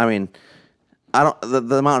I mean I don't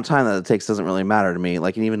the amount of time that it takes doesn't really matter to me.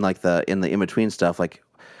 Like and even like the in between stuff, like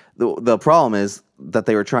the problem is that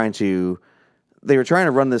they were trying to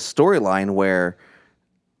run this storyline where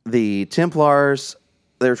the Templars,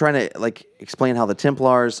 they were trying to like explain how the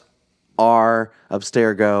Templars are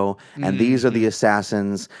Abstergo and these are the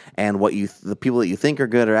assassins and the people that you think are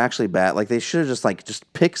good are actually bad. Like they should have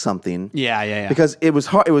just pick something. Yeah. Because it was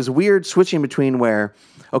hard. It was weird switching between where,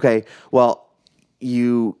 okay, well,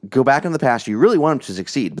 you go back into the past, you really want them to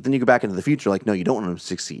succeed, but then you go back into the future, like, no, you don't want them to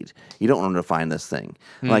succeed. You don't want them to find this thing.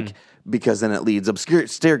 Like, because then it leads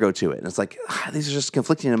Abstergo to it. And it's like, these are just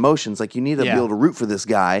conflicting emotions. Like, you need to be able to root for this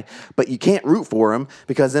guy, but you can't root for him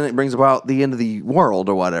because then it brings about the end of the world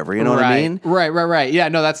or whatever. You know what I mean? Right. Yeah,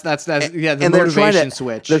 no, that's yeah, the and motivation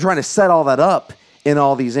switch. They're trying to set all that up in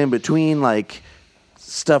all these in between, like,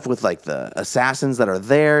 stuff with like the assassins that are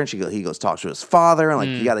there, and he goes talks to his father, and like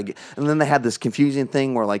you gotta get, and then they had this confusing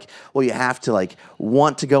thing where like, well, you have to like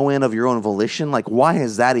want to go in of your own volition. Like, why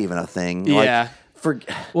is that even a thing? Yeah.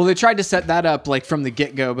 Like, well, they tried to set that up like from the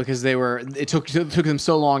get go because it took them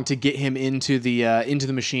so long to get him into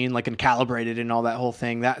the machine, like and calibrated and all that whole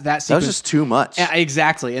thing. That sequence, that was just too much. Yeah,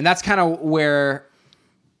 exactly, and that's kind of where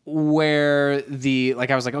the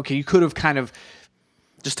like I was like, okay, you could have kind of.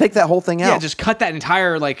 Just take that whole thing out. Yeah, just cut that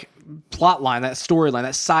entire like plot line, that storyline,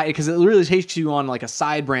 that side, because it really takes you on like a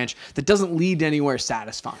side branch that doesn't lead to anywhere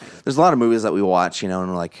satisfying. There's a lot of movies that we watch,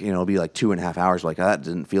 and like, it'll be like 2.5 hours. Like, that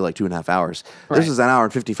didn't feel like 2.5 hours. Right. This was an hour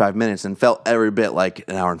and 55 minutes and felt every bit like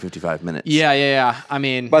an hour and 55 minutes. Yeah. I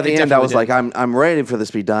mean, by the end, I was did. like, I'm ready for this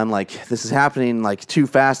to be done. Like, this is happening like too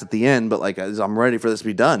fast at the end, but like, I'm ready for this to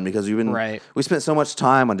be done because we spent so much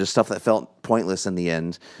time on just stuff that felt pointless in the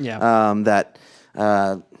end.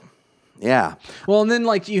 Yeah. Yeah. Well, and then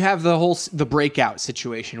like you have the breakout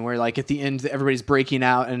situation where like at the end everybody's breaking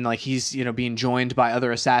out and like he's being joined by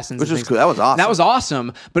other assassins, which was cool. That was awesome. That was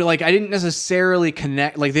awesome. But like I didn't necessarily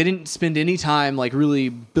connect. Like they didn't spend any time like really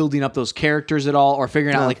building up those characters at all or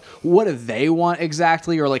figuring out like what do they want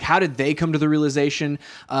exactly or like how did they come to the realization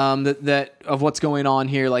that of what's going on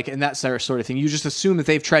here, like and that sort of thing. You just assume that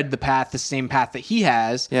they've tread the same path that he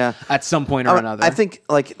has. Yeah. At some point or another. I think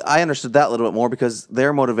like I understood that a little bit more because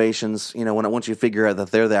their motivations. Once you figure out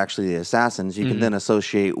that they're actually the assassins, you can then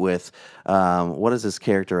associate with what is this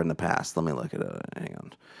character in the past? Let me look at it.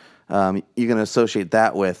 Hang on. You can associate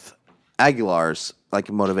that with Aguilar's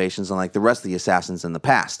like motivations and like the rest of the assassins in the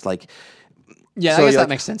past. Like, yeah, I guess that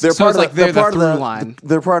makes sense. They're part of the through line.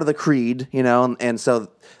 They're part of the creed, and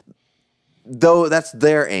so though that's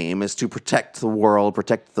their aim is to protect the world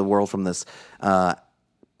from this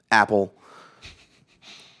apple.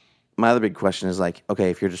 My other big question is like, okay,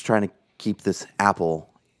 if you're just trying to keep this apple,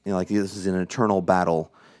 like this is an eternal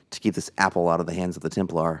battle to keep this apple out of the hands of the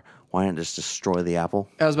Templar, why not just destroy the apple?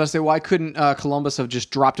 I was about to say, why couldn't Columbus have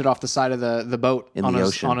just dropped it off the side of the boat in the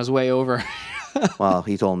ocean on his way over? Well,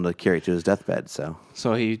 he told him to carry it to his deathbed, so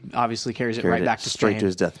he obviously carries it right back to Spain. straight to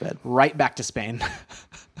his deathbed, right back to Spain.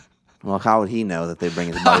 Well, how would he know that they'd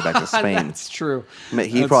bring his body back to Spain? That's true. I mean,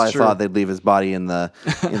 he That's probably true. thought they'd leave his body in the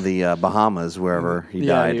Bahamas, wherever he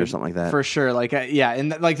died, or dude, something like that. For sure. Like, yeah,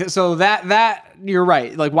 and so that you're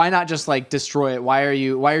right. Like, why not just like destroy it? Why are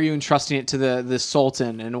you entrusting it to the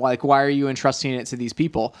Sultan, and like why are you entrusting it to these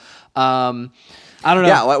people? I don't know.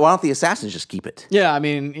 Yeah, why don't the assassins just keep it? Yeah, I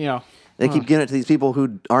mean, They keep giving it to these people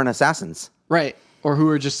who aren't assassins. right, or who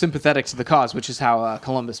are just sympathetic to the cause, which is how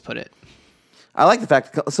Columbus put it. I like the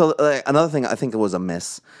fact. So another thing I think it was a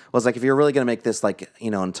miss was like if you're really going to make this like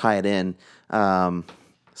and tie it in.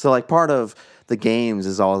 So like part of the games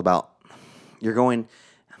is all about you're going.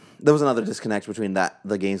 There was another disconnect between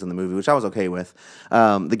the games and the movie, which I was okay with.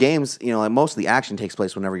 The games, like most of the action takes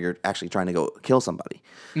place whenever you're actually trying to go kill somebody.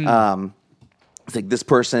 It's like this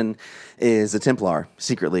person is a Templar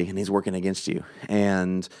secretly, and he's working against you,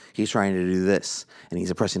 and he's trying to do this, and he's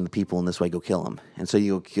oppressing the people in this way. Go kill him, and so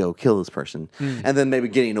you go kill this person, and then maybe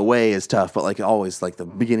getting away is tough, but like always, like the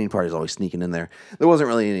beginning part is always sneaking in there. There wasn't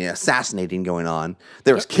really any assassinating going on.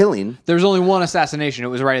 There was killing. There was only one assassination. It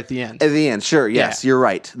was right at the end. At the end, sure, yes, you're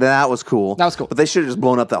right. That was cool. That was cool. But they should have just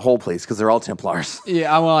blown up that whole place because they're all Templars.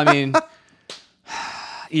 Yeah, well, I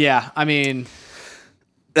mean,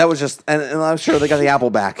 That was just, and I'm sure they got the apple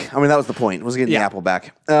back. I mean, that was the point, was getting the apple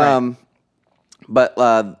back. Right. But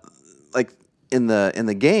like in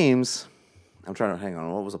the games, I'm trying to hang on.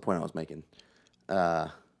 What was the point I was making? We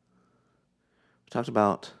talked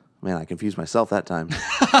about. Man, I confused myself that time.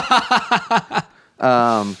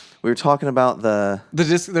 We were talking about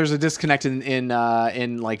there's a disconnect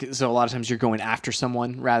in like, so a lot of times you're going after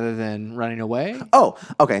someone rather than running away. Oh,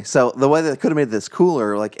 okay. So the way that could have made this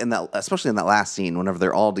cooler, like especially in that last scene, whenever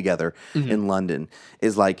they're all together in London,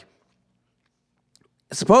 is like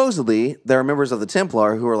supposedly there are members of the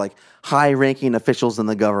Templar who are like high-ranking officials in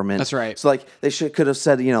the government. That's right. So like they could have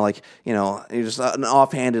said, you're just an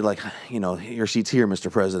offhanded like, your seat's here,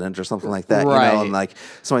 Mr. President, or something like that. Right. And like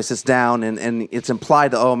somebody sits down and it's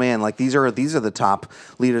implied that, oh man, like these are the top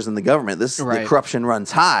leaders in the government. The corruption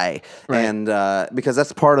runs high, and because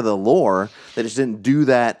that's part of the lore. They just didn't do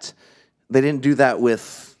that. They didn't do that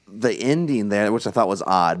with the ending there, which I thought was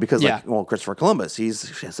odd because, Christopher Columbus, he's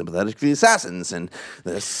sympathetic to the assassins and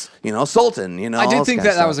this, Sultan, I did think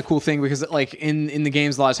that was a cool thing because, like, in the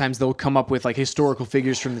games, a lot of times they'll come up with like historical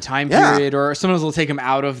figures from the time period, or sometimes they'll take them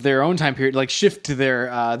out of their own time period, like shift to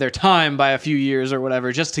their time by a few years or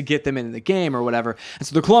whatever, just to get them into the game or whatever. And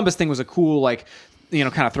so the Columbus thing was a cool, like,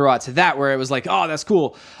 kind of throw out to that, where it was like, oh, that's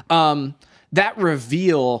cool. That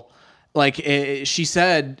reveal. Like she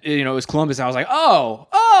said, it was Columbus. And I was like, oh,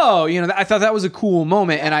 I thought that was a cool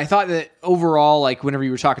moment. And I thought that overall, like whenever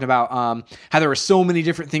you were talking about how there were so many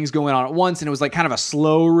different things going on at once, and it was like kind of a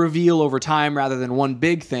slow reveal over time rather than one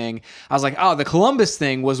big thing. I was like, oh, the Columbus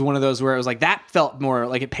thing was one of those where it was like that felt more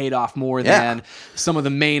like it paid off more than some of the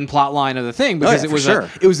main plot line of the thing, because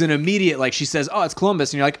it was an immediate, like she says, oh, it's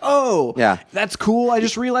Columbus, and you're like, oh, that's cool. I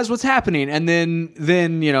just realized what's happening, and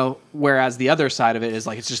then whereas the other side of it is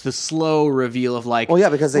like it's just the slow reveal of like,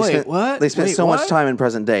 because they spent so much time in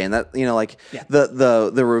present day, and that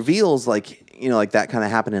the reveals like that kind of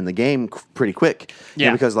happened in the game pretty quick,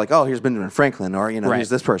 because like, oh, here's Benjamin Franklin, or here's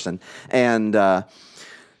this person, and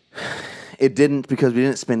it didn't, because we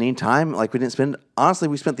didn't spend any time, like we spent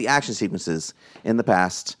the action sequences in the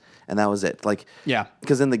past. And that was it. Like,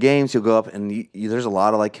 because in the games you'll go up and there's a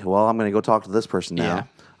lot of like, well, I'm going to go talk to this person now. Yeah.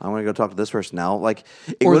 I'm going to go talk to this person now. Like,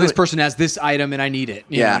 or this person has this item and I need it.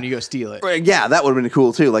 You know, and you go steal it. Yeah, that would have been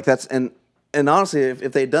cool too. Like that's and honestly,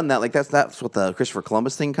 if they'd done that, like that's what the Christopher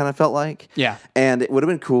Columbus thing kind of felt like. Yeah, and it would have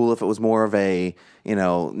been cool if it was more of a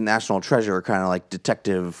national treasure kind of like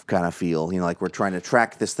detective kind of feel. Like we're trying to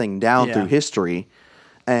track this thing down through history,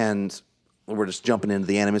 and we're just jumping into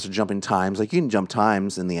the Animus or jumping times. Like you can jump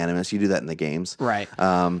times in the Animus. You do that in the games. Right.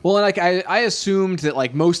 Well, like I assumed that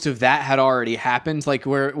like most of that had already happened. Like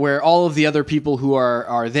where all of the other people who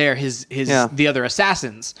are there, the other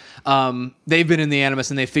assassins, they've been in the Animus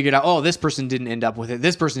and they figured out, oh, this person didn't end up with it.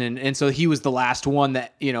 This person didn't. And so he was the last one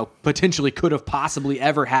that, potentially could have possibly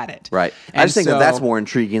ever had it. Right. And I just think that's more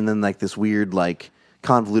intriguing than like this weird, like,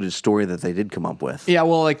 convoluted story that they did come up with. Yeah,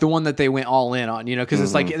 well, like the one that they went all in on, because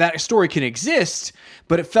it's like that story can exist,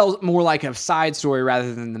 but it felt more like a side story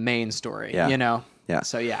rather than the main story, Yeah.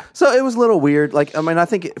 So, So it was a little weird. Like, I mean, I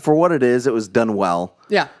think for what it is, it was done well.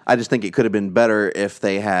 Yeah. I just think it could have been better if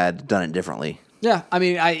they had done it differently. Yeah. I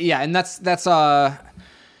mean, and that's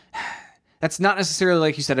not necessarily,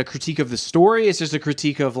 like you said, a critique of the story. It's just a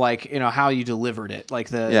critique of like, how you delivered it, like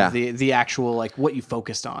the actual, like what you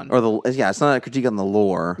focused on. Or it's not a critique on the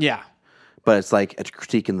lore. Yeah. But it's like a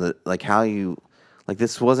critique in the, like how you, like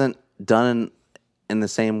this wasn't done in the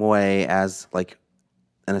same way as like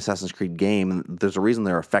an Assassin's Creed game. There's a reason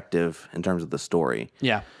they're effective in terms of the story.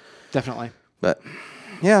 Yeah, definitely. But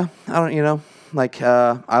yeah, I don't,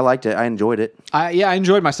 I liked it. I enjoyed it. I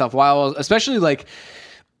enjoyed myself while, especially like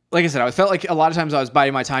I said, I felt like a lot of times I was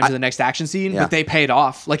biding my time to the next action scene, but they paid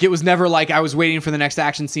off. Like, it was never like I was waiting for the next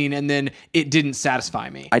action scene and then it didn't satisfy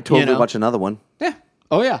me. I totally watch another one. Yeah.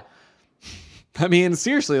 Oh yeah. I mean,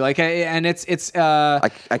 seriously, like, it's. I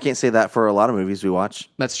can't say that for a lot of movies we watch.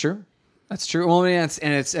 That's true. That's true. Well, it's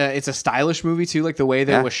a stylish movie too. Like the way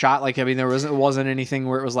that it was shot. Like, I mean, it wasn't anything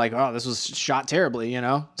where it was like, oh, this was shot terribly.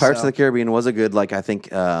 Pirates of the Caribbean was a good, like, I think,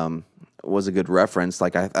 was a good reference.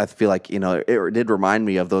 Like, I feel like, it did remind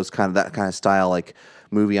me of that kind of style, like,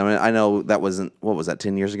 movie. I mean, I know that wasn't, what was that,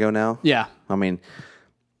 10 years ago now? Yeah. I mean,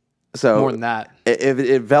 so more than that.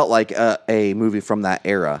 It felt like a movie from that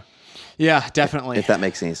era. Yeah, definitely. If that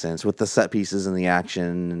makes any sense, with the set pieces and the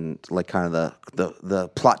action and like kind of the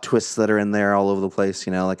plot twists that are in there all over the place,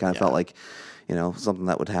 like kind of felt like, something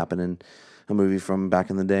that would happen in a movie from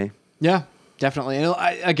back in the day. Yeah, definitely.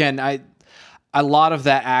 And a lot of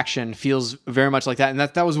that action feels very much like that, and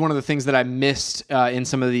that was one of the things that I missed in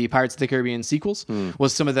some of the Pirates of the Caribbean sequels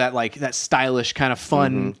was some of that, like, that stylish kind of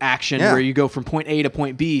fun action where you go from point A to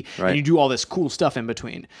point B and you do all this cool stuff in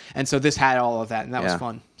between. And so this had all of that, and that was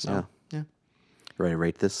fun. So yeah. Ready to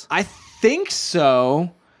rate this? I think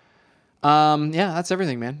so. That's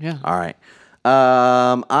everything, man. Yeah. All right.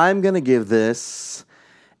 I'm gonna give this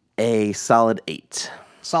a solid 8.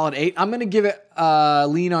 Solid 8. I'm gonna give it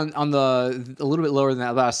lean on the a little bit lower than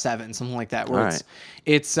that, about a 7, something like that. Where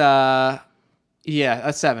it's a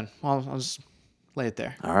 7. I'll just lay it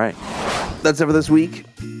there. All right. That's it for this week.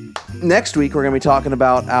 Next week we're gonna be talking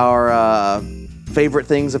about our favorite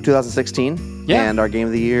things of 2016 and our game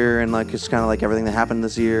of the year, and like just kind of like everything that happened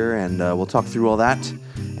this year, and we'll talk through all that,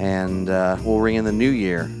 and we'll ring in the new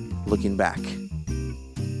year looking back,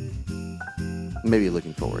 maybe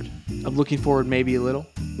looking forward. I'm looking forward maybe a little.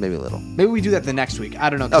 Maybe we do that the next week. I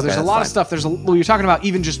don't know, because there's a lot of stuff. You're talking about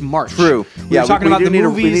even just March. True. We're talking about the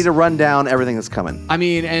movies. We need to run down everything that's coming. I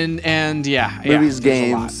mean, and movies,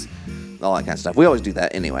 games, all that kind of stuff. We always do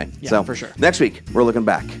that anyway. Yeah, so for sure. Next week we're looking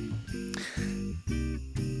back.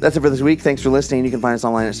 That's it for this week. Thanks for listening. You can find us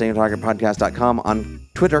online at StayOnTargetPodcast.com, on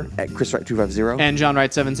Twitter at ChrisWright250, and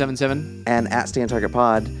JohnWright777, and at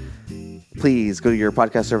StayOnTargetPod. Please go to your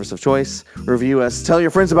podcast service of choice, review us, tell your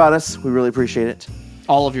friends about us. We really appreciate it.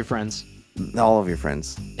 All of your friends. All of your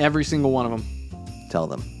friends. Every single one of them. Tell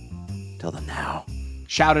them. Tell them now.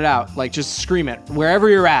 Shout it out. Like, just scream it. Wherever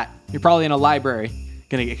you're at. You're probably in a library.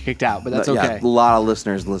 Gonna get kicked out, but that's okay. Yeah, a lot of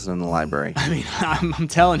listeners listen in the library. I mean, I'm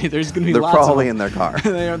telling you, there's gonna be They're lots probably of them. in their car.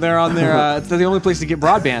 They're on their. It's the only place to get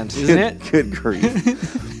broadband, isn't it? Good grief.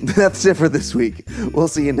 That's it for this week. We'll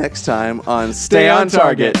see you next time on Stay on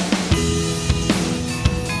Target.